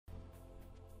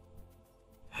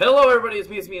Hello everybody, it's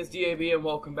me, it's DAB, and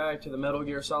welcome back to the Metal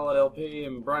Gear Solid LP.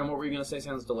 And Brian, what were you going to say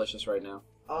sounds delicious right now?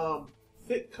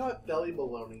 Thick cut deli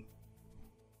bologna.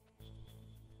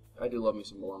 I do love me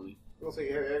some bologna. I'll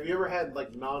say, have you ever had,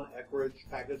 like, non-Eckrich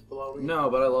packaged bologna?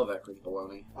 No, but I love Eckrich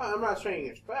bologna. I'm not saying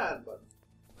it's bad, but...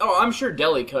 Oh, I'm sure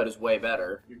deli cut is way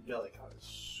better. Your deli cut is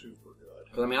super good.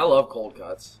 Because, I mean, I love cold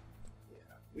cuts. Yeah.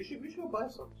 We should go buy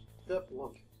some stuff for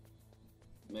lunch.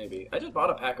 Maybe. I just bought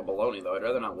a pack of bologna, though. I'd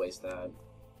rather not waste that.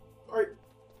 Alright,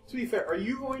 to be fair, are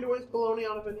you going to waste bologna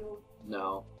on anyone?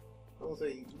 No. I will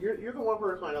say, you're the one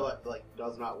person I know that, like,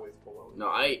 does not waste bologna. No,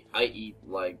 I eat,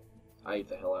 like, I eat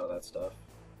the hell out of that stuff.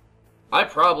 I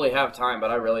probably have time,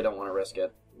 but I really don't want to risk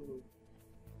it. Mm-hmm.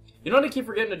 You know what I keep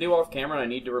forgetting to do off camera, and I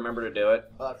need to remember to do it?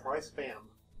 Try Spam.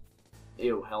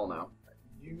 Ew, hell no.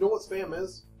 You know what Spam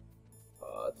is?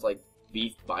 It's like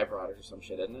beef byproduct or some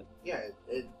shit, isn't it? Yeah,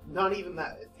 not even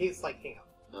that. It tastes like ham.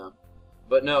 Oh.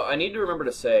 But no, I need to remember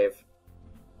to save.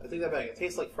 I think that back. It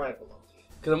tastes like fried bologna.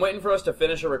 Because I'm waiting for us to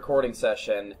finish a recording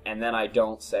session, and then I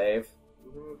don't save.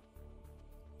 Mm-hmm.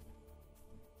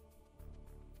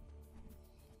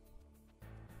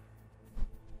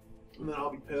 And then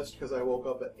I'll be pissed because I woke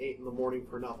up at 8 in the morning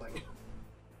for nothing.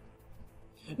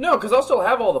 No, because I'll still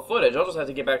have all the footage. I'll just have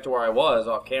to get back to where I was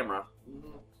off camera. Mm-hmm.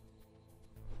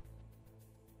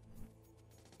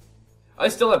 I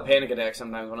still have panic attacks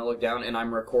sometimes when I look down and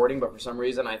I'm recording, but for some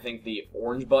reason I think the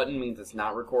orange button means it's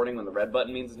not recording when the red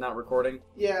button means it's not recording.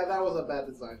 Yeah, that was a bad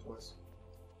design choice.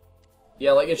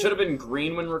 Yeah, like it should have been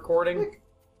green when recording.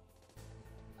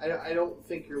 I don't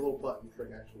think your little button trick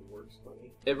actually works,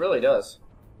 buddy. It really does.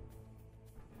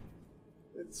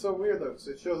 It's so weird though, because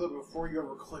it shows up before you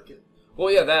ever click it.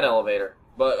 Well, yeah, that elevator.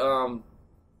 But,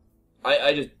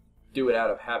 I just do it out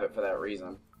of habit for that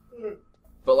reason. Mm.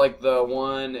 But, like, the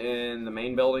one in the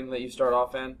main building that you start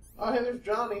off in? Oh, hey, there's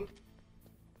Johnny.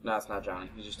 No, it's not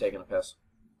Johnny. He's just taking a piss.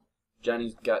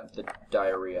 Johnny's got the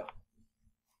diarrhea.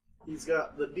 He's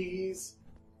got the D's.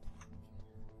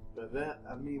 By that,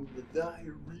 I mean the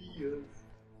diarrhea.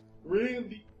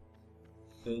 Randy.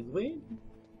 Is Randy?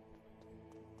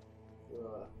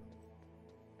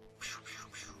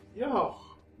 Yo,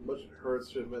 much it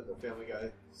hurts to admit that Family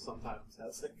Guy sometimes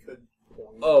has a good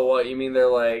point. Oh, what? You mean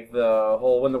they're like the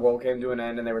whole when the world came to an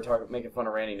end and they were making fun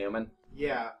of Randy Newman?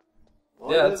 Yeah.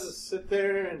 All Yeah, he does is sit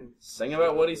there and sing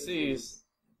about what he sees.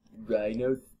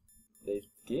 Rhino, they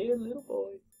scared little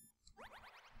boy.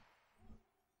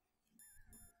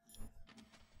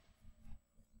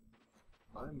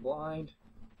 I'm blind.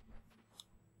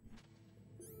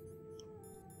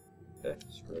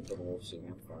 Screw it, the wolf see me,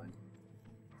 I'm fine.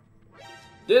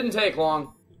 Didn't take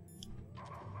long.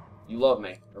 You love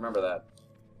me, remember that.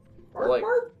 Or like,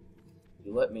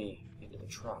 you let me into the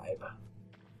tribe.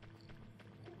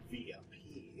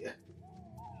 VIP.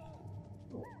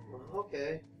 Oh,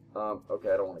 okay. Okay,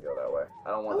 I don't want to go that way. I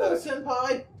don't want Hello, that.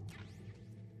 Senpai!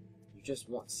 You just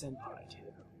want Senpai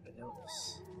to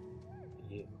notice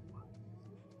you.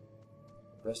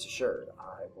 Rest assured,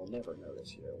 I will never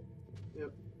notice you.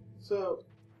 Yep. So,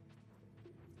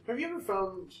 have you ever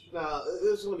found...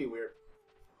 this is going to be weird.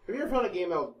 Have you ever found a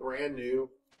game that was brand new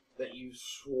that you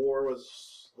swore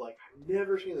was, like, I've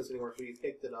never seen this anywhere, so you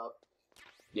picked it up?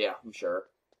 Yeah, I'm sure.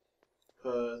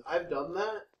 Because I've done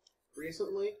that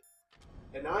recently,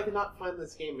 and now I cannot find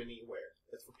this game anywhere.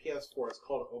 It's for PS4. It's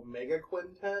called Omega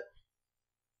Quintet.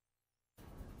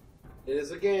 It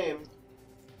is a game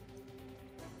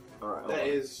Alright, that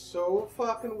is so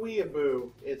fucking weeaboo,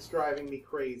 it's driving me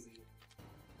crazy.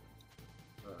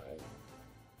 Alright.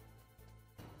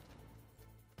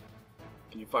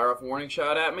 Can you fire off a warning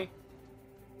shot at me?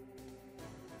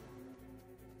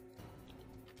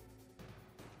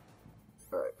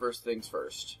 Alright, first things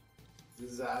first.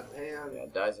 Zapan. Yeah,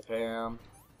 diazepam.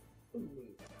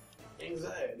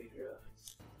 Anxiety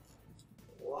drugs.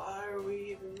 Why are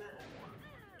we even mad?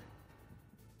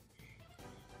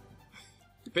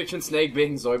 Depiction Snake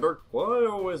being Zoidberg. Why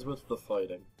always with the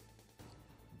fighting?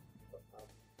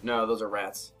 No, those are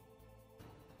rats.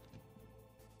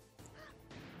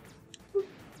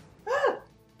 Ah! I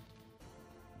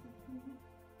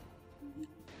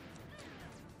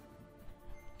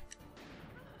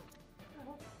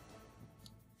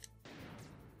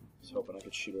was hoping I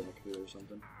could shoot her in the computer or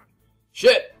something.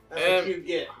 Shit! That's what you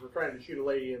get for trying to shoot a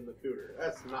lady in the cooter.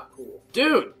 That's not cool.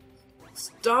 Dude!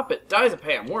 Stop it!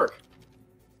 Diazepam, work!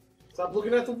 Stop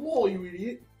looking at the wall, you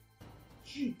idiot!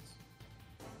 Jeez.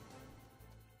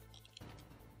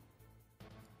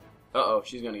 Uh-oh,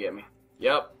 she's gonna get me.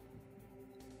 Yep.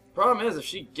 Problem is, if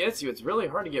she gets you, it's really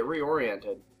hard to get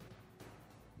reoriented.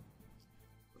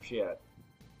 Where's she at?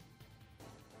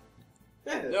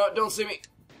 Yeah. No, don't see me.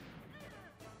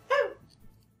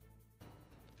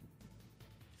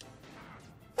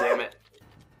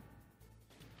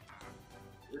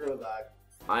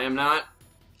 I am not.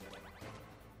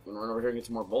 I'm gonna run over here and get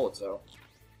some more bullets, though.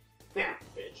 Nah,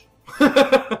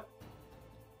 bitch.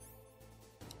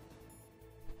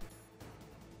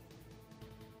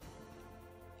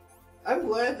 I'm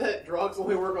glad that drugs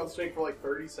only work on Snake for like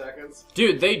 30 seconds.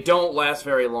 Dude, they don't last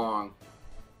very long.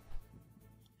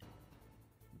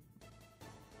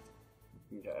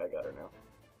 Okay, I got her now.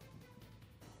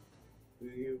 Do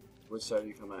you? Which side are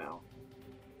you coming out?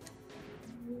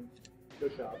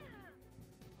 Good shot.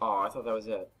 Oh, I thought that was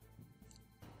it.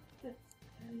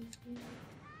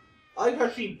 I like how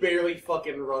she barely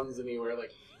fucking runs anywhere.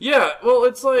 Like, Yeah, well,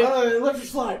 it's like... let me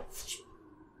slide.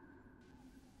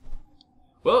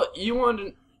 Well, you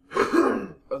wanted...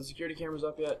 Are the security cameras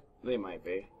up yet? They might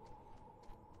be.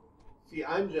 See,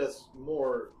 I'm just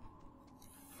more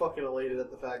fucking elated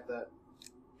at the fact that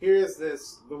here's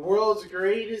this, the world's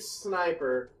greatest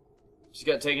sniper. She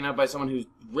got taken out by someone who's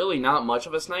really not much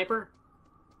of a sniper?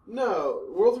 No,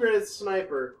 world's greatest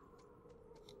sniper.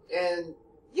 And,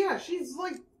 yeah, she's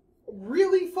like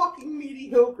really fucking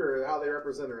mediocre how they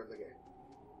represent her in the game.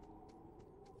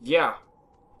 Yeah.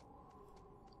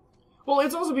 Well,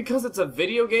 it's also because it's a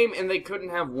video game and they couldn't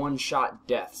have one-shot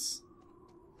deaths.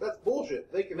 That's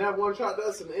bullshit. They can have one-shot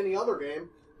deaths in any other game.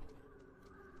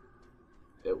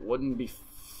 It wouldn't be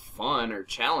fun or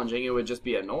challenging, it would just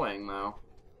be annoying, though.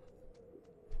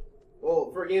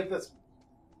 Well, for a game that's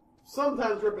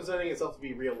sometimes representing itself to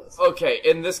be realistic. Okay,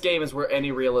 and this game is where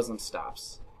any realism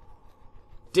stops.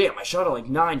 Damn, I shot her like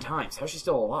 9 times. How's she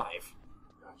still alive?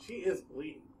 God, she is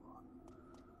bleeding.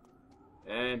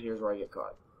 And here's where I get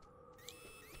caught.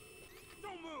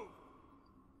 Don't move.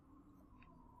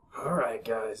 Alright,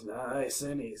 guys, nice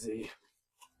and easy.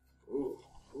 Ooh,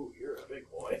 you're a big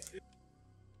boy.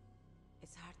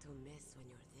 It's hard to miss when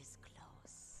you're this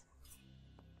close.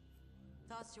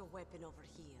 Toss your weapon over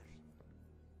here.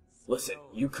 Listen,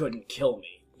 you couldn't kill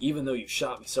me. Even though you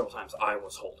shot me several times, I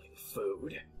was holding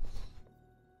food.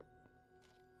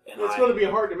 And It's going to be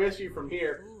hard to miss you from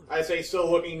here. I say, still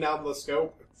looking down the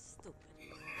scope. Stupid.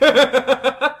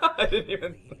 I didn't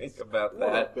even think about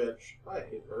What that. a bitch. I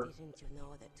hate her. Didn't you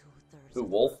know that 2/3 Who, of the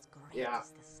Wolf? world's Yeah.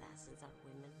 greatest assassins are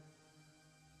women?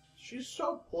 She's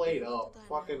so played up.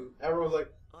 Fucking, everyone's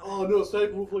like, oh no,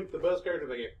 Sniper Wolf like the best character in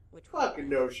the game. Fucking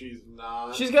no, she's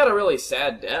not. She's got a really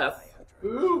sad death.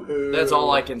 Boo-hoo. That's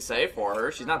all I can say for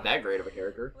her. She's not that great of a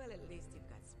character. Well, at least you've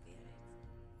got spirit.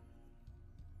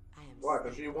 I am Why?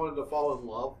 Because she wanted to fall in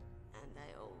love? and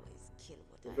I always kill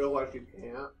I what feel like she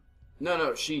can't?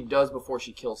 No, she does before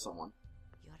she kills someone.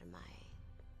 You're my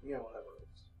Yeah, whatever.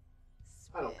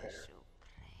 I don't care. special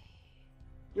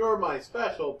prey. You're my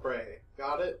special prey.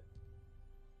 Got it?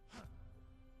 Oh,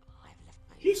 I've left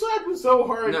my She slapped him so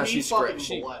hard No, he she fucking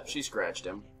scratched. bled. She scratched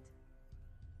him.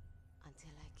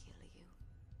 until I kill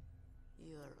you.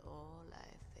 You're all I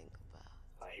think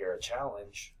about. I hear a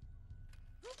challenge.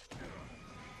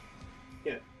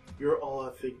 Yeah, you're all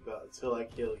I think about until I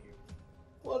kill you.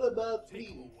 What about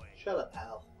me? Shut up,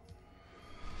 pal.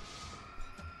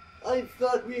 I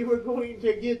thought we were going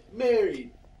to get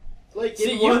married. Like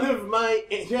See, in you- one of my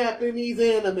Japanese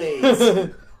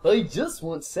animes. I just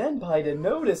want Senpai to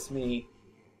notice me.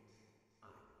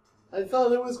 I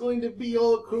thought it was going to be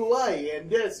all kawaii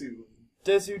and desu.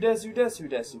 Desu,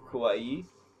 kawaii.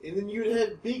 And then you'd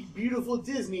have big, beautiful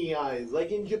Disney eyes,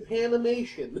 like in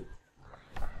Japanimation.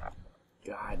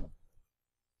 God.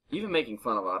 Even making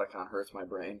fun of Otacon hurts my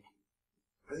brain.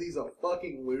 Because he's a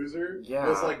fucking loser. Yeah.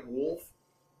 Just like Wolf.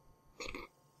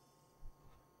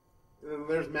 And then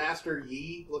there's Master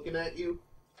Yi looking at you.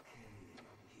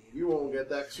 You won't get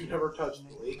that because you never touched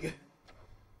the league.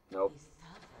 Nope.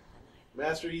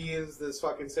 Master Yi is this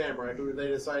fucking samurai who they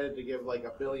decided to give like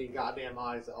a billion goddamn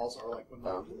eyes that also are like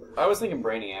binoculars. I was thinking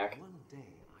Brainiac. One day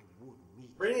I would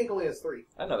meet Brainiac only has 3.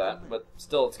 I know that, but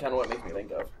still, it's kind of what it makes me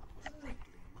think of.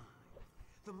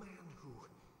 the man who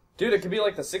Dude, it could be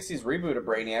like the 60s reboot of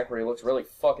Brainiac where he looks really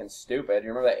fucking stupid. You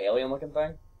remember that alien-looking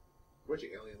thing? Which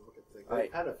alien looking thing?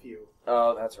 They've had a few.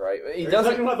 Oh, that's right. He Are you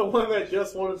doesn't... talking about the one that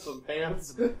just wanted some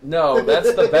pants? No,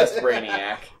 that's the best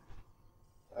Brainiac.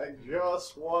 I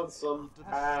just want some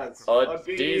pants. A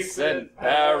decent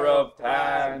pair of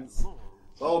pants.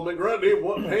 Solomon Grundy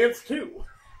want pants too.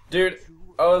 Dude,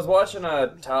 I was watching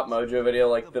a Top Mojo video,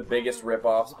 like the biggest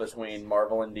rip-offs between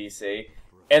Marvel and DC,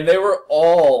 and they were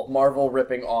all Marvel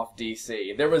ripping off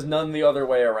DC. There was none the other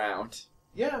way around.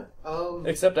 Yeah,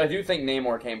 Except I do think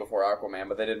Namor came before Aquaman,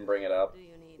 but they didn't bring it up. Do you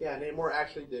need yeah, Namor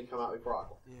actually did come out before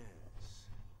Aqua. yes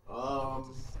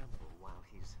Um, while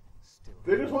he's still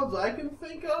biggest ones I can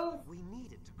think of? we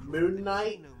needed to Moon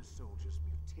Knight. Soldier's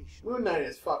mutation. Moon Knight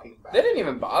is fucking bad. They didn't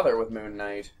even bother with Moon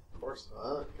Knight. course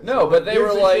not. No, but they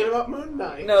were like... About Moon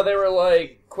Knight. No, they were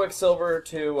like Quicksilver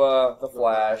to the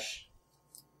Flash.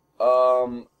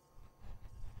 Ultron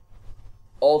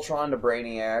to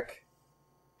Brainiac.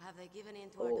 Have they given in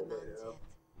to our demands yet?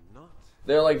 Not.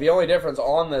 They're like, the only difference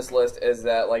on this list is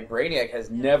that, like, Brainiac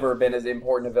has never been as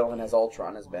important a villain as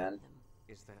Ultron has been.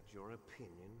 Is that your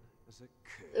opinion as a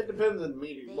kid? It depends on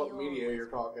what media you're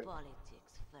talking. Politics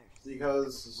first.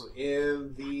 Because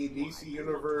in the DC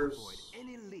Universe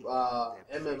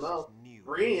MMO,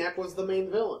 Brainiac was the main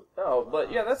villain. Oh,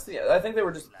 but yeah, I think they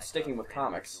were just sticking with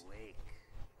comics.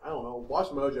 I don't know. Watch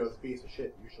Mojo is a piece of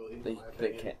shit usually.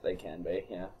 They can be,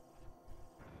 yeah.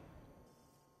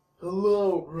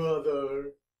 Hello,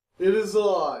 brother. It is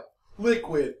I,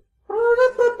 Liquid. Don't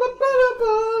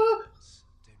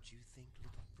you think,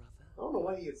 little brother? I don't know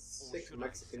why he gets sick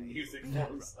Mexican music for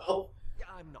himself.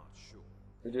 I'm not sure.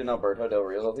 We do know Berto Del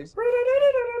Rio's these. The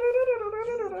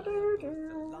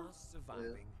last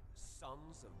surviving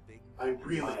sons of big. I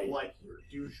really like your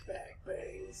douchebag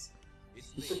bangs.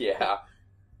 Yeah.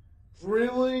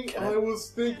 Really? I was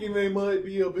thinking they might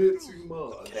be a bit too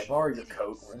much. Can I borrow your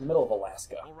coat? We're in the middle of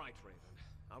Alaska. All right, Raven.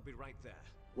 I'll be right there.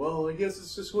 Well, I guess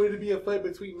it's just going to be a fight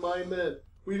between my men.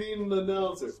 We need an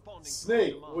announcer.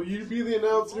 Snake, will you be the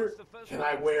announcer? Can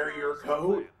I wear your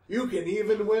coat? You can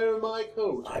even wear my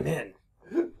coat. I'm in.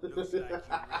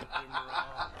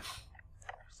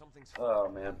 Oh,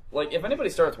 man. Like, if anybody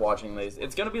starts watching these,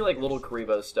 it's going to be like Little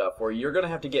Karibo stuff, where you're going to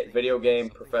have to get video game,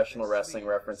 professional wrestling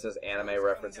references, anime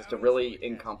references to really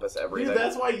encompass everything. Dude,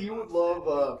 that's why you would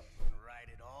love,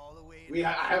 I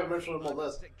haven't mentioned them on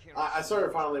this. I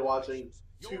started finally watching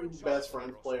two best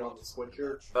friends play on the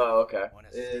Switcher. Oh, okay.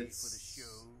 It's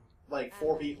like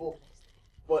 4 people.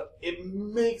 But it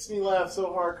makes me laugh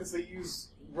so hard because they use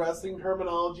wrestling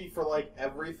terminology for, like,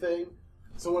 everything.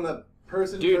 So when a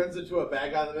person turns into a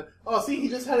bad guy, then, oh, see, he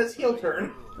just had his heel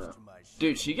turn. Yeah.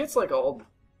 Dude, she gets, like, all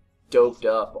doped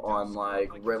up on, like,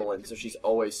 Ritalin, so she's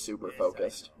always super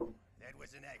focused.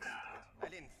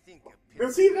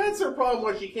 And see, that's her problem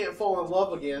why she can't fall in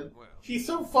love again. She's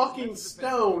so fucking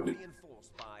stoned.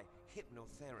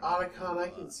 Otacon, I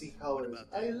can see colors.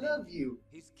 I love you.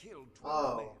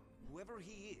 Oh.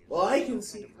 Well, I can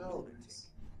see colors.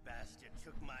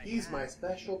 He's my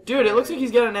special... Dude, it looks like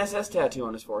he's got an SS tattoo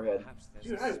on his forehead.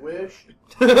 Dude, I wish.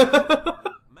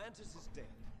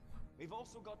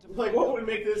 Like, what would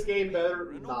make this game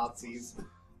better? Nazis.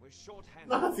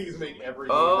 Nazis make every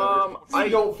game better. I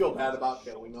don't feel bad about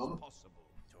killing them.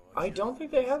 I don't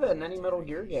think they have that in any Metal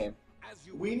Gear game.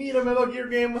 We need a Metal Gear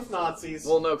game with Nazis.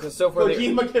 Well, no, because so far oh, dude,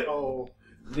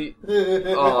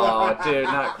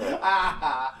 not cool.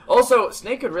 Also,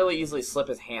 Snake could really easily slip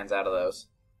his hands out of those.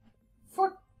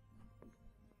 Fuck.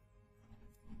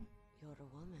 Your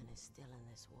woman is still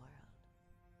in this world.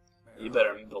 You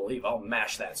better believe I'll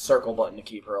mash that circle button to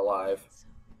keep her alive.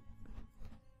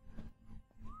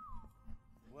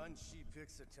 Once she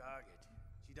picks a target,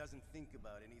 she doesn't think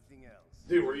about anything else.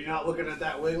 Dude, were you not looking at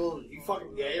that wiggle? You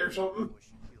fucking gay or something?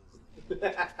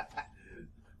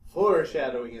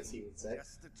 Foreshadowing, as he would say.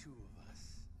 Just the two of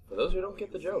us. For those who don't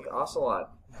get the joke,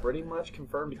 Ocelot, pretty much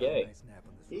confirmed gay.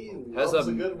 He Has loves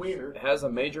a good wiener. Has a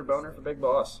major boner for Big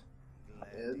Boss.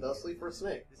 And thusly for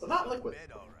Snake. But not Liquid.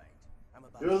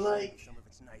 You're like...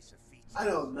 I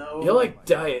don't know. You're like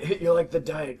the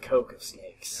Diet Coke of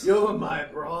snakes. You're my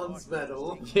bronze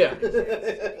medal. Yeah.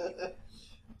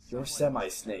 You're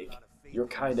semi-snake. You're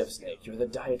kind of snake. You're the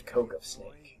Diet Coke of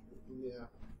snake. Yeah.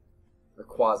 Or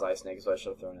quasi-snake is what I should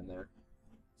have thrown in there.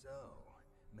 So,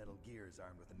 Metal Gear is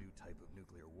armed with a new type of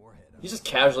nuclear warhead. He's just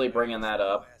casually bringing that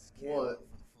up. What?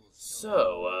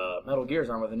 So, Metal Gear's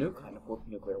armed with a new kind of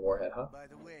nuclear warhead, huh? By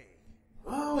the way,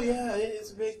 Oh, yeah,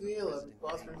 it's a big deal.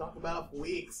 Boss been talking about it for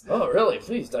weeks. Oh, really?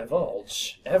 Please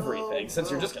divulge everything, since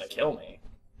you're just gonna kill me.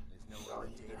 there's no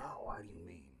data. What do you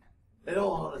mean? In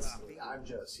all honesty, I'm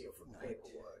just here for the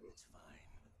paperwork. It's fine.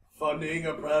 Funding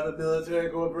a private military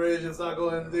corporation's not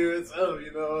going to do its own,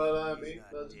 you know what I mean?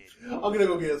 I'm gonna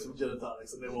go get some gin and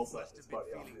tonics, and then we'll set this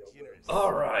party off real quick.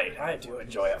 Alright, I do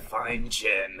enjoy a fine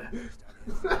gin.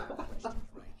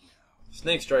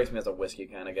 Snake strikes me as a whiskey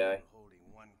kind of guy. Holding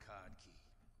one card key.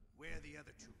 Where are the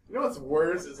other two? You know what's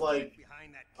worse is like,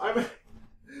 Behind that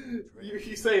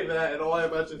you say that, and all I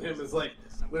imagine him is like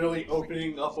literally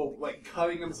opening up, like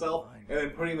cutting himself, and then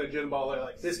putting the gin bottle there,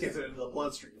 like this gets it into the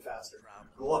bloodstream faster.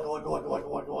 Glug glug glug glug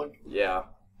glug glug. Yeah.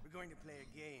 We're going to play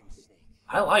a game, Snake.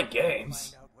 I like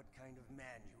games. Find out what kind of man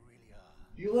you really are.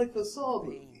 You like the Saw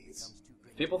movies?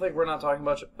 People think we're not talking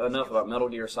enough about Metal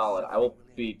Gear Solid. I will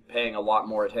be paying a lot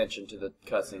more attention to the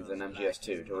cutscenes in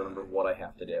MGS2 to remember what I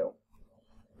have to do.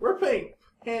 We're paying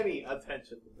any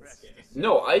attention to this game.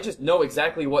 No, I just know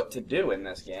exactly what to do in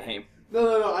this game.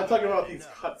 No. I'm talking about these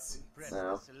cutscenes. Press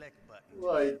No. the select button.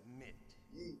 Like,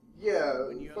 Submit. yeah,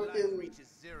 When your life fucking. reaches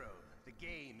 0, the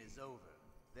game is over.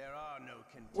 There are no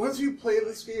conditions. Once you play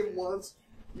this game once,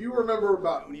 you remember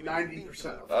about 90%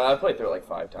 of it. I played through it like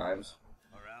 5 times.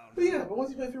 Around But yeah, but once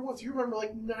you play through once, you remember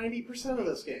like 90% of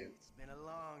this game. It's been a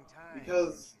long time.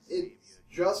 Because it's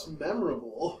just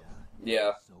memorable.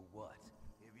 Yeah. So what?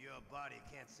 If your body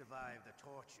can't survive the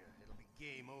torture, it'll be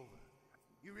game over.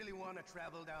 You really want to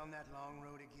travel down that long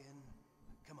road again?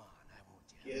 Come on, I won't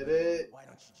tell you. Get it? Why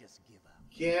don't you just give up?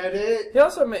 Get it? He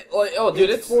also made like, oh, dude,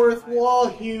 it's fourth wall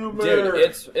humor. dude,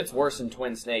 it's worse than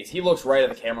Twin Snakes. He looks right at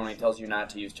the camera when he tells you not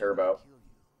to use turbo. Kill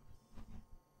you.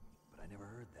 But I never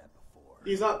heard that before.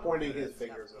 He's not pointing his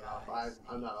fingers enough.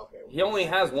 I'm not okay with He only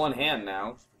has one hand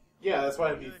now. Yeah, that's why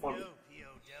it'd be Good funny. no, POW.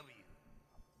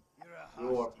 You're a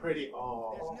You're hostage. pretty. There's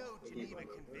Oh. no Geneva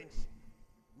Convention.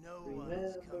 No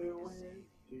one's coming to save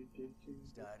you.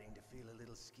 Starting to feel a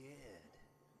little scared.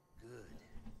 Good.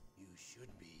 You should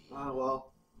be. Ah,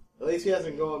 well. At least he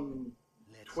hasn't gone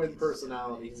Let's twin get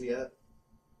personalities started. yet.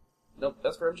 Nope,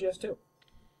 that's for MGS2.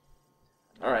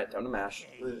 Alright, time to mash.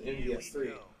 Okay, With here MGS3. we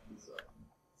go. He's a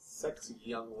sexy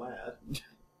young lad.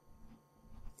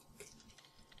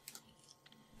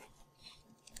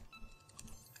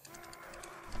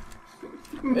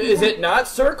 Is it not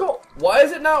circle? Why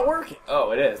is it not working?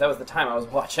 Oh, it is. That was the time I was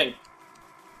watching.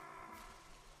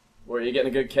 Were you getting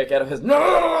a good kick out of his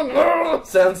no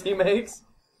sounds he makes?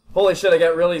 Holy shit, I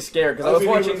got really scared because I was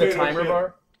watching the timer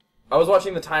bar. I was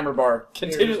watching the timer bar. Here,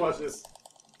 Continue. just watch this.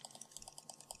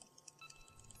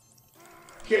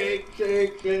 Shake,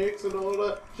 shake, shake,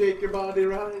 Sonora. Shake your body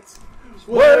right.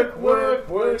 Work,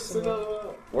 Sonora.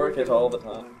 Sonora. Work it all the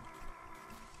time.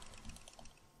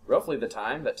 Roughly the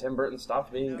time that Tim Burton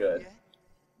stopped being good.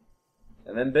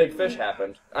 And then Big Fish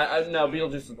happened. No,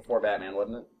 Beetlejuice was before Batman,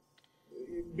 wasn't it?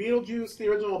 Beetlejuice, the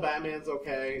original Batman's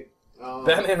okay.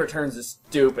 Batman Returns is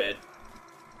stupid.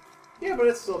 Yeah, but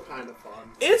it's still kind of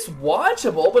fun. It's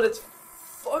watchable, but it's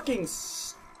fucking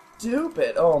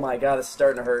stupid. Oh my god, it's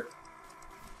starting to hurt.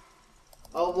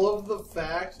 I love the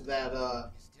fact that,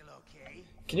 Still okay?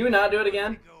 Can you not do it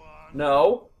again? Go on.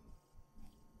 No.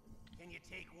 Can you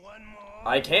take one more?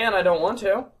 I can, I don't want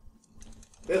to.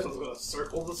 this one's gonna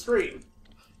circle the screen.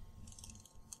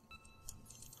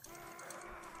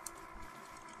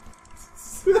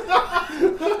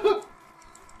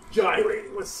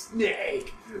 Gyrating with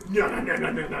Snake. No.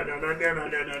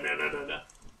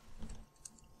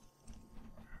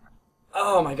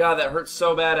 Oh my god, that hurts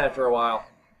so bad after a while.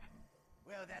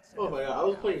 Well, that's Oh my god, I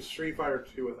was playing Street Fighter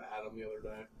 2 with Adam the other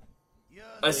day. You're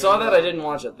I saw that, I didn't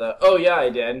watch it though. Oh yeah, I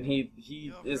did. He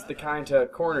is the kind to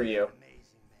corner you. amazing,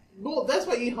 man. Well, that's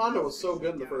why E Honda was so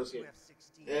good in the first game.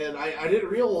 And I didn't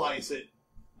realize it.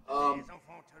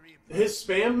 His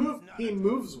spam move, he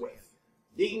moves with.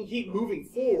 He can keep moving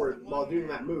forward while doing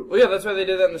that move. Well yeah, that's why they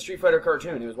did that in the Street Fighter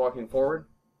cartoon. He was walking forward.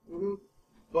 hmm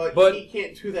But- But he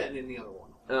can't do that in any other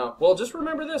one. Oh, well just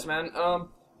remember this, man.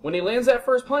 When he lands that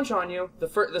first punch on you,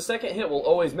 the second hit will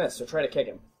always miss, so try to kick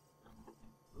him.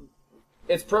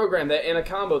 It's programmed that in a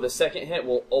combo, the second hit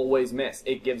will always miss.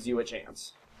 It gives you a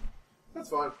chance. That's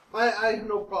fine. I have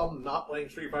no problem not playing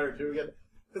Street Fighter 2 again,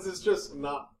 because it's just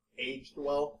not aged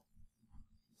well.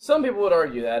 Some people would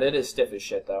argue that. It is stiff as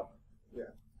shit, though. Yeah.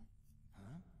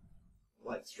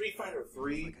 Like, Street Fighter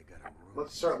 3, I got a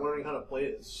once you start learning how to play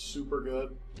it, it's super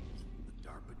good.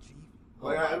 DARPA chief.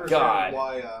 Like, I understand God.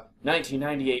 why,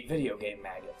 1998 video game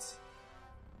maggots.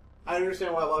 I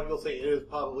understand why a lot of people say it is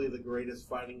probably the greatest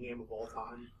fighting game of all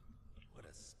time. What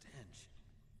a stench.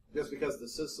 Just because the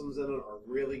systems in it are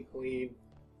really clean.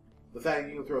 The fact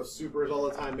you can throw supers all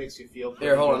the time makes you feel pretty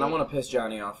Here, hold on. good. I want to piss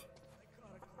Johnny off.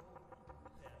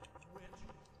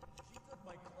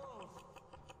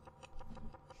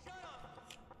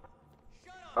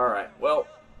 Alright, well,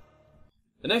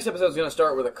 the next episode is going to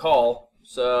start with a call,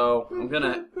 so I'm going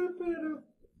to...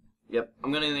 Yep,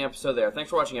 I'm going to end the episode there. Thanks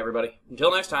for watching, everybody.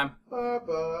 Until next time.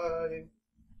 Bye-bye.